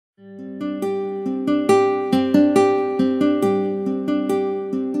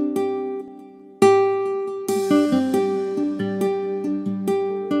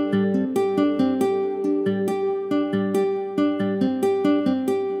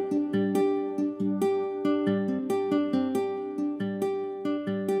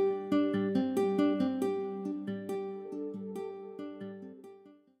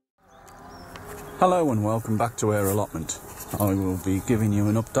Hello and welcome back to our allotment. I will be giving you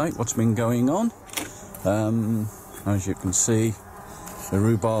an update what's been going on. As you can see, the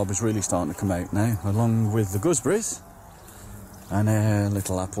rhubarb is really starting to come out now, along with the gooseberries. And our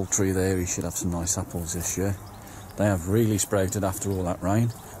little apple tree there, we should have some nice apples this year. They have really sprouted after all that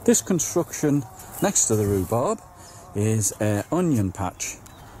rain. This construction next to the rhubarb is our onion patch.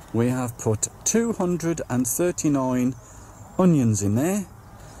 We have put 239 onions in there,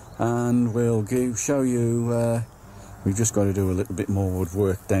 and we'll show you, we've just got to do a little bit more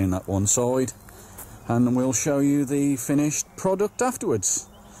woodwork down that one side, and we'll show you the finished product afterwards.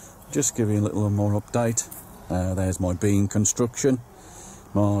 Just give you a little more update. There's my bean construction,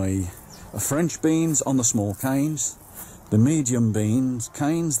 my French beans on the small canes. The medium beans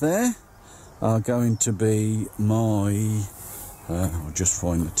canes there are going to be my, I'll just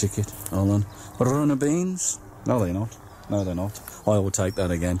find the ticket, hold on, runner beans. No they're not, no they're not, I will take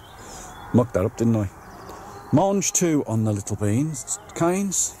that again. Mucked that up, didn't I? Mange Tout on the little beans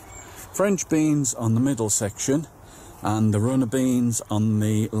canes, French beans on the middle section, and the runner beans on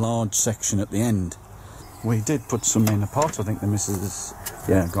the large section at the end. We did put some in a pot. I think the missus,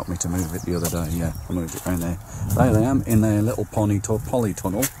 got me to move it the other day. Yeah, I moved it around there. There they am in their little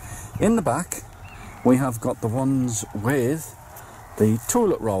polytunnel. In the back, we have got the ones with the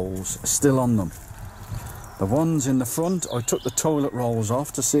toilet rolls still on them. The ones in the front, I took the toilet rolls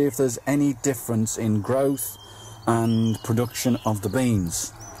off to see if there's any difference in growth and production of the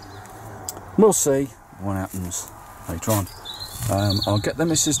beans. We'll see what happens later on. I'll get the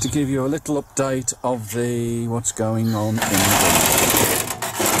missus to give you a little update of what's going on in the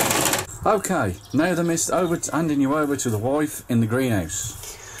greenhouse. Okay, now the missus handing you over to the wife in the greenhouse.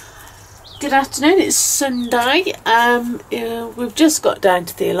 Good afternoon, it's Sunday. We've just got down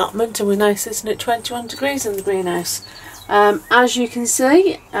to the allotment and we're now sitting at 21 degrees in the greenhouse. As you can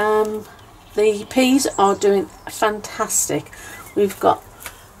see, the peas are doing fantastic. We've got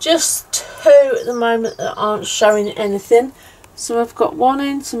just 2 at the moment that aren't showing anything. Some have got 1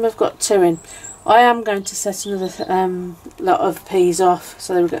 in, some have got 2 in. I am going to set another lot of peas off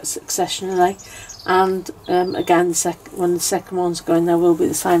so they've got successionally. And again, when the second one's going, there will be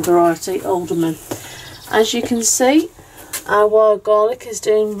the same variety, alderman. As you can see, our wild garlic is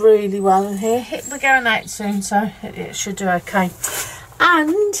doing really well in here. It'll be going out soon, so it should do okay.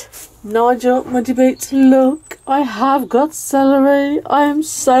 And Nigel, muddy boots, look, I have got celery. I am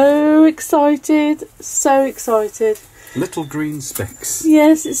so excited, so excited. Little green specks.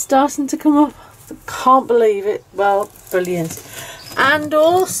 Yes, it's starting to come up. I can't believe it. Well, brilliant. And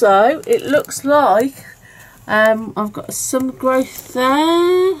also, it looks like I've got some growth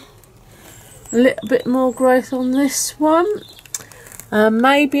there. A little bit more growth on this one.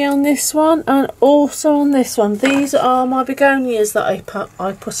 Maybe on this one, and also on this one. These are my begonias that I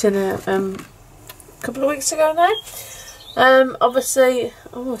put in a couple of weeks ago now. Obviously, it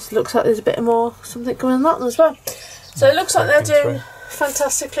looks like there's a bit more something going on that one as well. So it looks like they're doing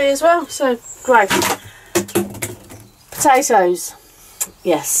fantastically as well. So great. Potatoes.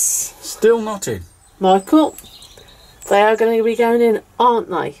 Yes. Still not in. Michael, they are going to be going in, aren't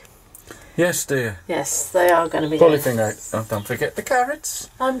they? Yes, dear. Yes, they are going to be going in. Out. Oh, don't forget the carrots.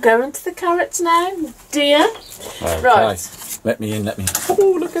 I'm going to the carrots now, dear. Okay. Right. Let me in,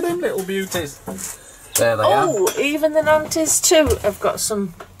 Oh, look at them little beauties. There they are. Oh, even the Nantes too have got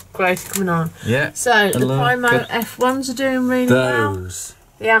some growth coming on. Yeah. So the Primo F1s are doing really well.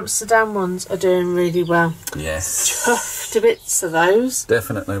 The Amsterdam ones are doing really well. Yes. Chuffed to bits of those.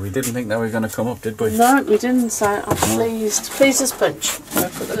 Definitely. We didn't think they were going to come up, did we? No, we didn't. So I'm pleased. Pleased as punch.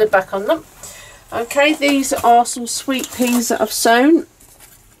 I'll put the lid back on them. Okay, these are some sweet peas that I've sown.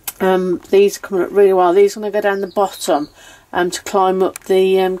 These are coming up really well. These are going to go down the bottom to climb up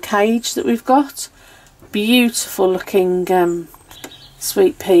the cage that we've got. Beautiful looking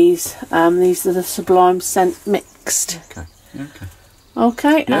sweet peas. These are the Sublime Scent mixed. Okay. Okay.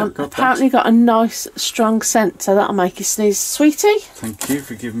 Okay, apparently got a nice strong scent, so that'll make you sneeze, sweetie. Thank you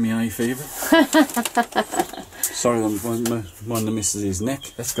for giving me hay fever. Sorry, I'm one the missus' neck.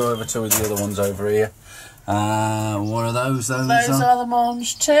 Let's go over to the other ones over here. What are those? Those are the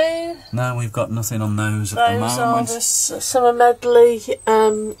Mange Tout. No, we've got nothing on those at the moment. Those are the summer medley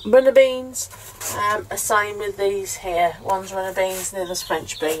runner beans. Same with these here. One's runner beans and the other's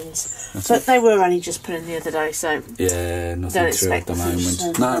French beans. But they were only just put in the other day, so yeah, nothing don't true at the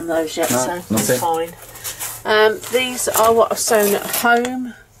moment. No, on those yet, so nothing. that's fine. These are what I've sown at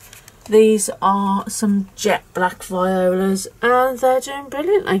home. These are some jet black violas, and they're doing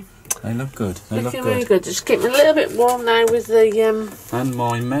brilliantly. They look good. They look Looking really good. Just keep them a little bit warm now with the And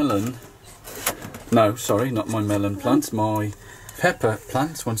my melon. No, sorry, not my melon plants. My pepper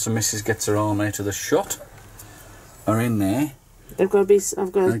plants, once the missus gets her arm out of the shot, are in there. They've got to be.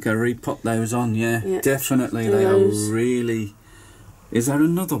 I've got to re-pop those on, yeah. Definitely, do they those. are really. Is there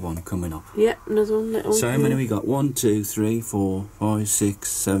another one coming up? Yeah, another one. Little So how many we got? 1, 2, 3, 4, 5, 6,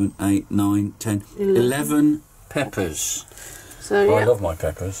 7, 8, 9, 10, 11 peppers. So yeah. I love my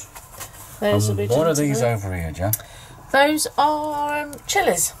peppers. Those what are these over here, Jan? Those are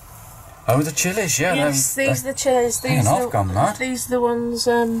chilies. Oh, the chilies, yeah. Yes, these are the chilies. I've gone mad. These are the ones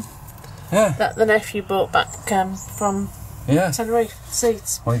that the nephew brought back from Celery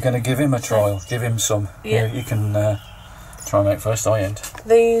seeds. We're going to give him a trial. Give him some. Yeah. You can try and make first eye end.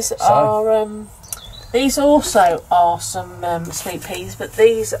 These are these also are some sweet peas, but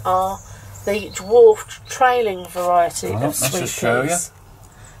these are the dwarfed trailing variety of sweet peas.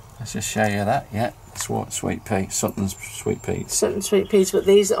 Let's just show you that. Yeah, sweet pea, Sutton's sweet peas. Sutton sweet peas, but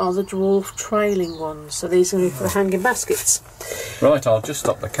these are the dwarf trailing ones, so these are going to be for the hanging baskets. Right, I'll just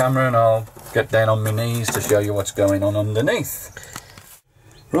stop the camera and I'll get down on my knees to show you what's going on underneath.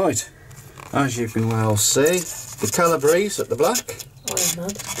 Right, as you can well see, the Celery's at the black. Iron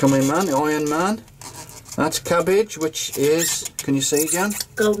Man. Coming man, Iron Man. That's cabbage, which is, can you see, Jan?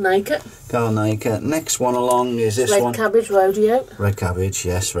 Golden acre. Golden acre. Next one along is this Red one. cabbage rodeo. Red cabbage,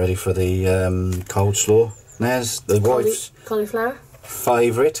 yes, ready for the coleslaw. There's the wife's cauliflower.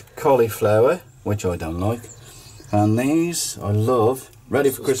 favourite, cauliflower, which I don't like. And these I love, ready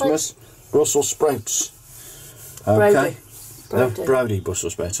for Christmas, Brussels sprouts. Okay. Brody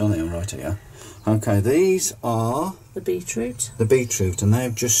Brussels sprouts, aren't they? Right here. Okay, these are the beetroot. The beetroot, and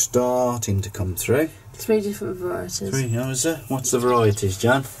they're just starting to come through. 3 different varieties. 3, is there? What's the varieties,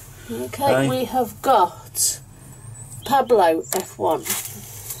 Jan? Okay, we have got Pablo F1.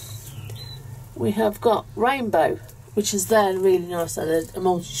 We have got Rainbow, which is there really nice. They're a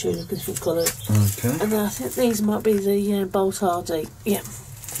multitude of different colours. Okay. And then I think these might be the Bolt Hardy. Yeah.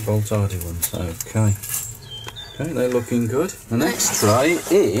 Bolt Hardy ones. Okay. Okay, they're looking good. The next tray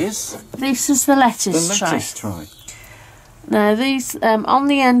is. This is the lettuce tray. The lettuce tray. Now these on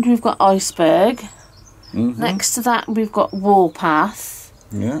the end we've got iceberg. Next to that we've got warpath.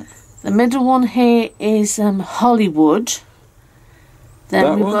 Yeah. The middle one here is Hollywood.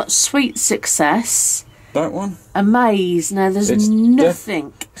 Then we've got sweet success. That one. Amaze. Now there's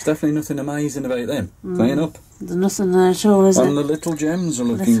nothing. There's definitely nothing amazing about them. Playing up. There's nothing there at all, is it? And the little gems are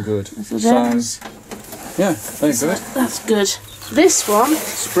looking good. Little gems. Yeah, they're good. That's good. This one.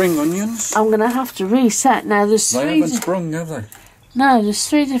 Spring onions. I'm going to have to reset. Now there's 3. They haven't sprung, have they? No, there's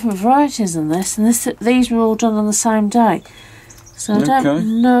 3 different varieties in this, and these were all done on the same day. So I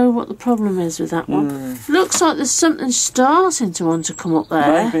don't know what the problem is with that one. Looks like there's something starting to want to come up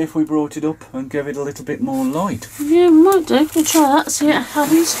there. Maybe if we brought it up and gave it a little bit more light. Yeah, we might do. We'll try that, see it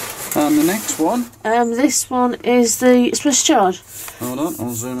happens. And the next one? This one is the Swiss chard. Hold on,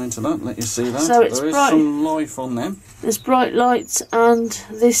 I'll zoom into that, let you see that. So it's there is bright. Some life on them. There's bright lights and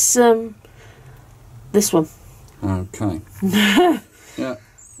this this one. Okay. Yeah,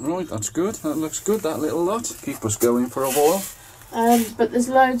 right, that's good. That looks good, that little lot. Keep us going for a while. But there's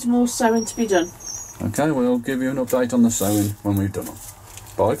loads more sewing to be done. Okay, we'll give you an update on the sewing when we've done them.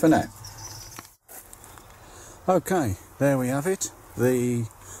 Bye for now. Okay, there we have it. The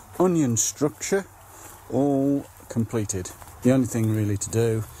onion structure all completed. The only thing really to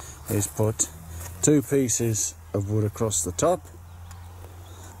do is put 2 pieces of wood across the top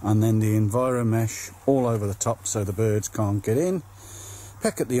and then the enviromesh all over the top so the birds can't get in,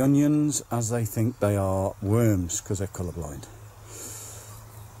 peck at the onions as they think they are worms because they're colourblind.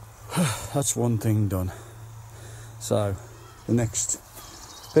 That's one thing done. So the next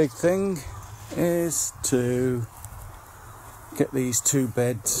big thing is to get these 2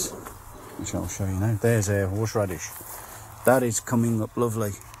 beds, which I'll show you now. There's our horseradish. That is coming up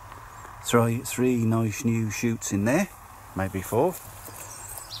lovely. 3 nice new shoots in there, maybe 4.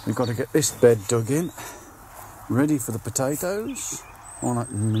 We've got to get this bed dug in, ready for the potatoes. All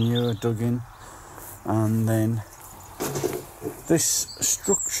that manure dug in, and then this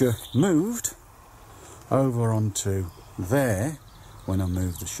structure moved over onto there when I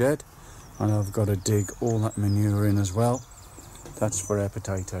move the shed, and I've got to dig all that manure in as well. That's for our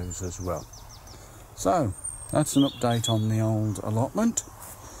potatoes as well. So that's an update on the old allotment.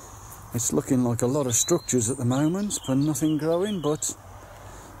 It's looking like a lot of structures at the moment but nothing growing, but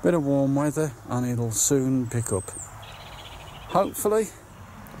a bit of warm weather and it'll soon pick up. Hopefully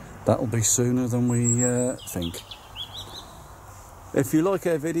that'll be sooner than we think. If you like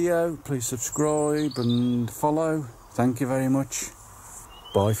our video, please subscribe and follow. Thank you very much.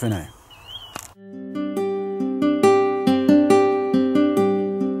 Bye for now.